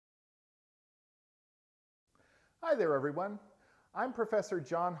Hi there, everyone. I'm Professor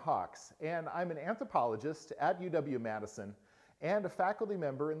John Hawks, and I'm an anthropologist at UW-Madison and a faculty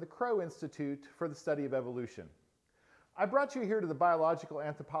member in the Crow Institute for the Study of Evolution. I brought you here to the Biological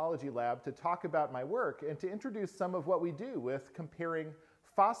Anthropology Lab to talk about my work and to introduce some of what we do with comparing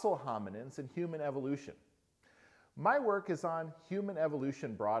fossil hominins and human evolution. My work is on human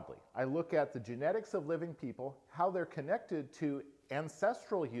evolution broadly. I look at the genetics of living people, how they're connected to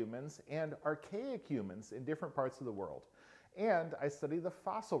ancestral humans and archaic humans in different parts of the world. And I study the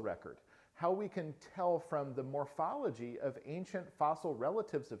fossil record, how we can tell from the morphology of ancient fossil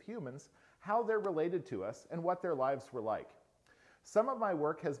relatives of humans how they're related to us and what their lives were like. Some of my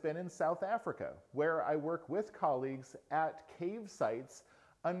work has been in South Africa, where I work with colleagues at cave sites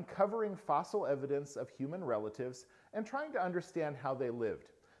uncovering fossil evidence of human relatives and trying to understand how they lived.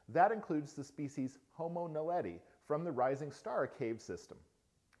 That includes the species Homo naledi from the Rising Star cave system.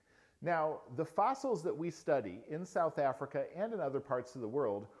 Now, the fossils that we study in South Africa and in other parts of the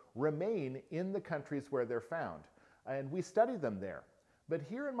world remain in the countries where they're found, and we study them there. But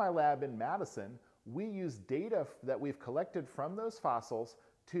here in my lab in Madison, we use data that we've collected from those fossils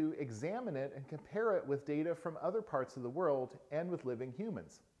to examine it and compare it with data from other parts of the world and with living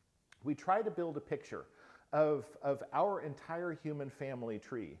humans. We try to build a picture of our entire human family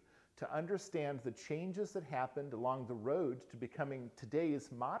tree to understand the changes that happened along the road to becoming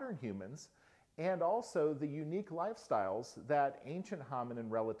today's modern humans, and also the unique lifestyles that ancient hominin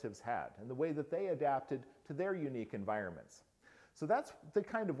relatives had and the way that they adapted to their unique environments. So that's the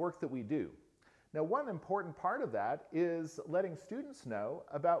kind of work that we do. Now, one important part of that is letting students know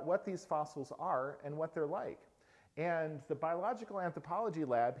about what these fossils are and what they're like. And the Biological Anthropology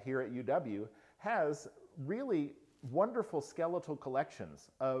Lab here at UW has really wonderful skeletal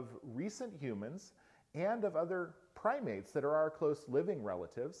collections of recent humans and of other primates that are our close living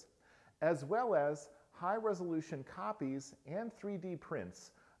relatives, as well as high-resolution copies and 3D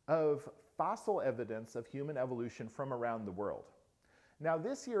prints of fossil evidence of human evolution from around the world. Now,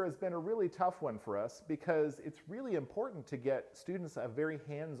 this year has been a really tough one for us because it's really important to get students a very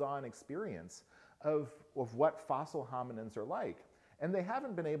hands-on experience of what fossil hominins are like, and they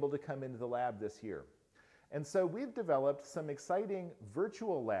haven't been able to come into the lab this year. And so we've developed some exciting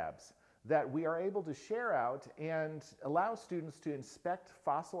virtual labs that we are able to share out and allow students to inspect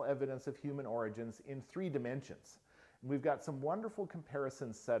fossil evidence of human origins in 3 dimensions. And we've got some wonderful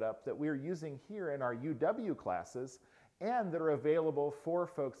comparisons set up that we're using here in our UW classes and that are available for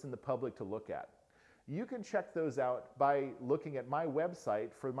folks in the public to look at. You can check those out by looking at my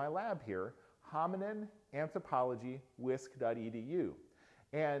website for my lab here, homininanthropologywisc.edu.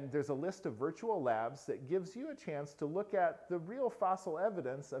 And there's a list of virtual labs that gives you a chance to look at the real fossil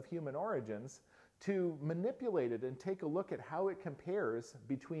evidence of human origins, to manipulate it and take a look at how it compares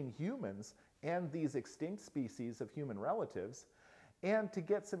between humans and these extinct species of human relatives, and to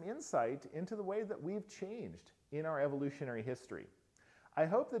get some insight into the way that we've changed in our evolutionary history. I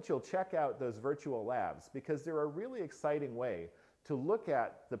hope that you'll check out those virtual labs because they're a really exciting way to look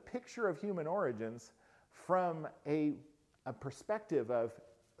at the picture of human origins from a perspective of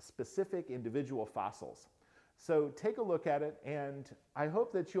specific individual fossils. So take a look at it, and I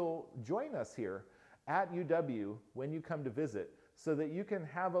hope that you'll join us here at UW when you come to visit so that you can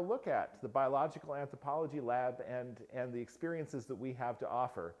have a look at the Biological Anthropology Lab and the experiences that we have to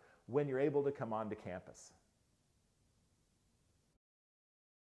offer when you're able to come onto campus.